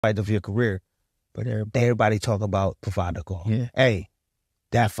fight of your career. But everybody talk about Provodnikov. Yeah. Hey,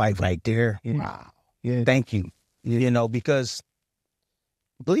 that fight right there. Yeah. Wow. Yeah. Thank you. Yeah. You know, because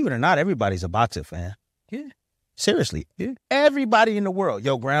believe it or not, everybody's a boxing fan. Yeah. Seriously. Yeah. Everybody in the world.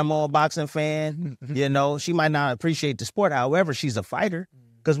 Your grandma a boxing fan. You know, she might not appreciate the sport. However, she's a fighter.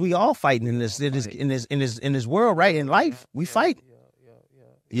 Because we all fighting in this world, right? In life, we fight.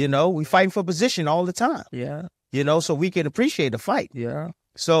 You know, we fighting for position all the time. Yeah. You know, so we can appreciate the fight. Yeah.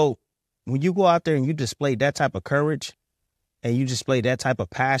 So when you go out there and you display that type of courage and you display that type of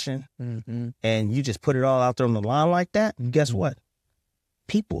passion and you just put it all out there on the line like that, guess what?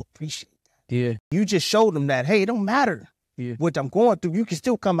 People appreciate that. Yeah. You just showed them that, hey, it don't matter what I'm going through. You can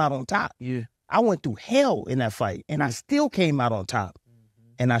still come out on top. Yeah. I went through hell in that fight and I still came out on top.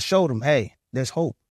 And I showed them, hey, there's hope.